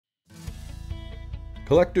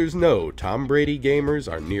Collectors know Tom Brady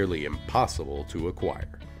gamers are nearly impossible to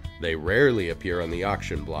acquire. They rarely appear on the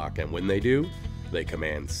auction block, and when they do, they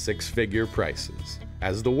command six-figure prices.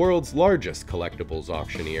 As the world's largest collectibles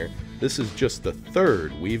auctioneer, this is just the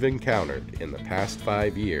third we've encountered in the past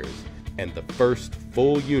 5 years, and the first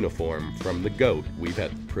full uniform from the GOAT we've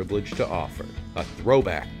had the privilege to offer. A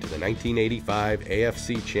throwback to the 1985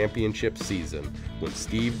 AFC Championship season when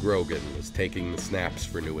Steve Grogan was taking the snaps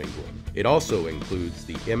for New England. It also includes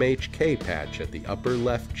the MHK patch at the upper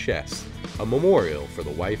left chest, a memorial for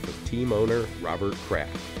the wife of team owner Robert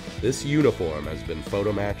Kraft. This uniform has been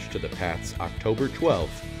photo-matched to the Pats' October 12,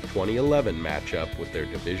 2011 matchup with their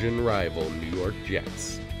division rival New York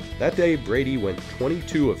Jets. That day, Brady went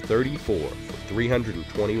 22 of 34 for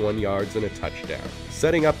 321 yards and a touchdown,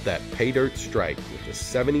 setting up that pay dirt strike with a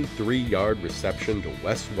 73-yard reception to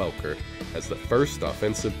Wes Welker as the first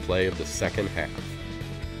offensive play of the second half.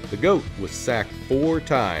 The GOAT was sacked 4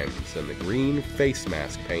 times, and the green face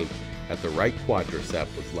mask paint at the right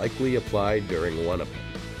quadricep was likely applied during one of them.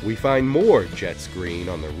 We find more Jets green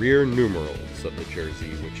on the rear numerals of the jersey,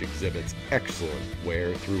 which exhibits excellent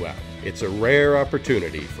wear throughout. It's a rare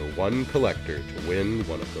opportunity for one collector to win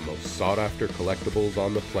one of the most sought-after collectibles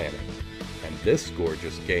on the planet, and this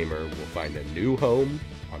gorgeous gamer will find a new home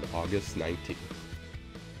on August 19th.